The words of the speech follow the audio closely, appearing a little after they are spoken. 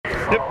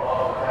Yep.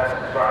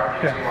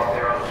 Yeah.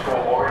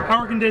 How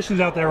are conditions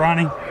out there,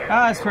 Ronnie?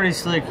 It's pretty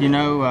slick, you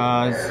know.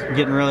 It's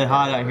getting really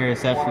hot out here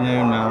this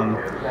afternoon.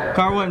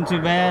 Car wasn't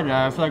too bad.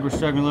 I feel like we're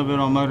struggling a little bit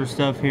on motor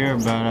stuff here,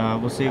 but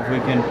we'll see if we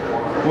can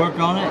work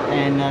on it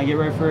and get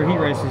ready for heat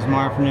races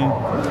tomorrow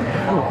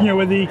afternoon. You know,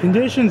 with the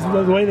conditions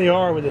the way they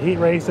are with the heat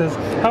races,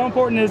 how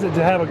important is it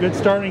to have a good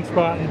starting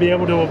spot and be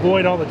able to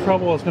avoid all the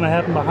trouble that's going to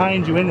happen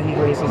behind you in the heat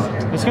races?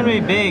 It's going to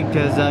be big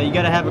because you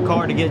got to have a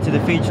car to get to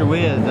the feature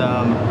with. You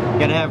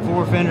got to have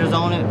 4 fenders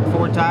on it,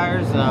 4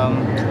 tires.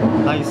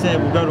 Like I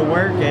said, we'll go to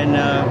work and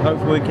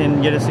hopefully we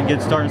can get us a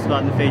good starting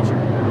spot in the feature.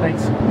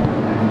 Thanks.